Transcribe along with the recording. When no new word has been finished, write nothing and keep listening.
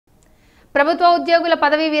ప్రభుత్వ ఉద్యోగుల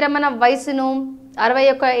పదవీ విరమణ వయసును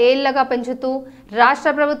 61 ఏళ్లుగా పెంచుతూ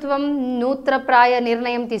రాష్ట్ర ప్రభుత్వం నూతనప్రాయ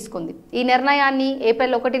నిర్ణయం తీసుకుంది. ఈ నిర్ణయాన్ని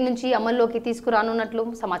ఏప్రిల్ 1 నుంచి అమల్లోకి తీసుకురానున్నట్లు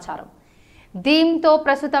సమాచారం. దీంతో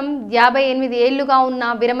ప్రస్తుతం 58 ఏళ్లుగా ఉన్న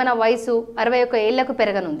విరమణ వయసు 61 ఏళ్లకు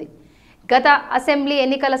పెరగనుంది. గత అసెంబ్లీ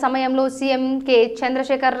ఎన్నికల సమయంలో సీఎం కె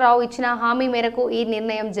చంద్రశేఖరరావు ఇచ్చిన హామీ మేరకు ఈ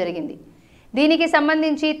నిర్ణయం జరిగింది. దీనికి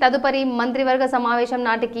సంబంధించి తదుపరి మంత్రివర్గ సమావేశం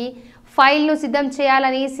నాటికి ఫైల్ను సిద్ధం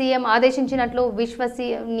చేయాలని సీఎం ఆదేశించినట్లు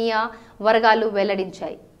విశ్వసనీయ వర్గాలు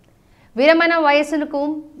వెల్లడించాయి. విరమణ వయస్సుకు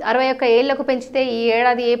 61 ఏళ్లకు పెంచితే ఈ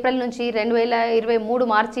ఏడాది ఏప్రిల్ నుంచి 2023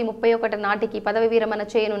 మార్చి 31 నాటికి పదవి విరమణ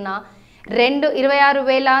చేయనున్న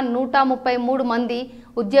 26,133 మంది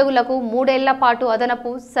ఉద్యోగులకు 3 ఏళ్ల పాటు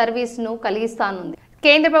అదనపు సర్వీస్ను కలిగిస్తానుంది.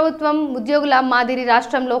 కేంద్ర ప్రభుత్వం ఉద్యోగుల మాదిరి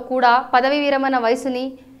రాష్ట్రంలో కూడా పదవి విరమణ వయసుని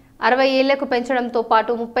 60 ఏళ్లకు పెంచడంతో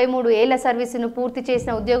పాటు 33 ఏళ్ల సర్వీసును పూర్తి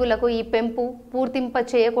చేసిన ఉద్యోగులకు ఈ పెంపు పూర్తింప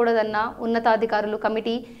చేయకూడదన్న ఉన్నతాధికారులు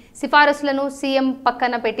కమిటీ సిఫారసులను సీఎం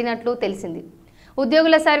పక్కన పెట్టినట్లు తెలిసింది.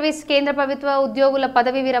 ఉద్యోగుల సర్వీస్ కేంద్ర ప్రభుత్వ ఉద్యోగుల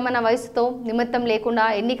పదవి విరమణ వయసుతో నిమిత్తం లేకుండా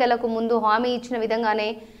ఎన్నికలకు ముందు హామీ ఇచ్చిన విధంగానే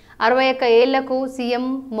 61 ఏళ్లకు సీఎం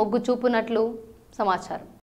మొగ్గు చూపునట్లు సమాచారం.